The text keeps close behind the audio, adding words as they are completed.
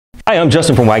Hi, I'm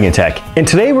Justin from Wagan Tech, and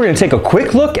today we're going to take a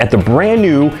quick look at the brand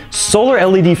new Solar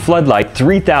LED Floodlight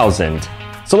 3000.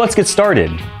 So let's get started.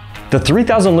 The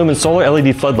 3000 lumen Solar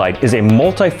LED Floodlight is a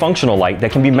multifunctional light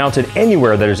that can be mounted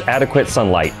anywhere that is adequate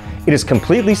sunlight. It is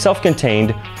completely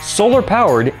self-contained,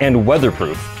 solar-powered, and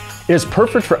weatherproof. It is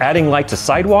perfect for adding light to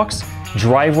sidewalks,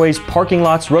 driveways, parking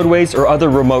lots, roadways, or other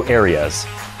remote areas.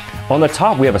 On the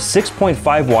top, we have a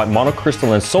 6.5 watt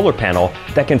monocrystalline solar panel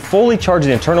that can fully charge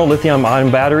the internal lithium-ion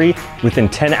battery within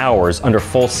 10 hours under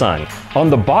full sun. On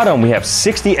the bottom, we have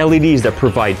 60 LEDs that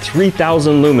provide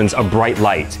 3000 lumens of bright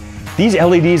light. These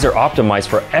LEDs are optimized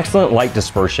for excellent light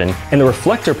dispersion, and the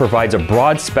reflector provides a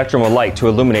broad spectrum of light to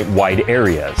illuminate wide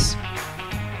areas.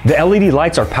 The LED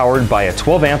lights are powered by a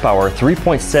 12 amp hour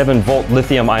 3.7 volt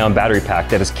lithium-ion battery pack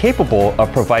that is capable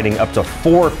of providing up to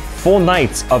 4 full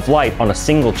nights of light on a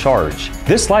single charge.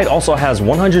 This light also has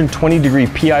 120-degree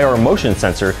PIR motion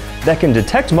sensor that can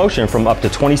detect motion from up to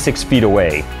 26 feet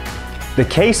away. The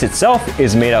case itself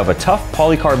is made out of a tough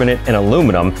polycarbonate and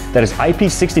aluminum that is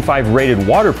IP65 rated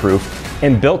waterproof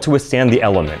and built to withstand the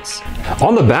elements.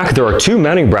 On the back, there are two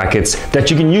mounting brackets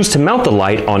that you can use to mount the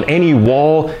light on any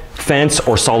wall, fence,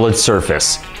 or solid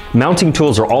surface. Mounting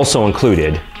tools are also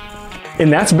included.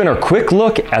 And that's been our quick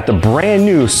look at the brand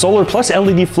new Solar Plus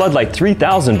LED Floodlight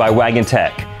 3000 by Wagan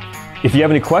Tech. If you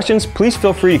have any questions, please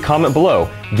feel free to comment below,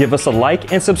 give us a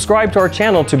like, and subscribe to our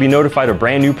channel to be notified of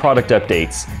brand new product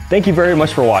updates. Thank you very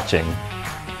much for watching.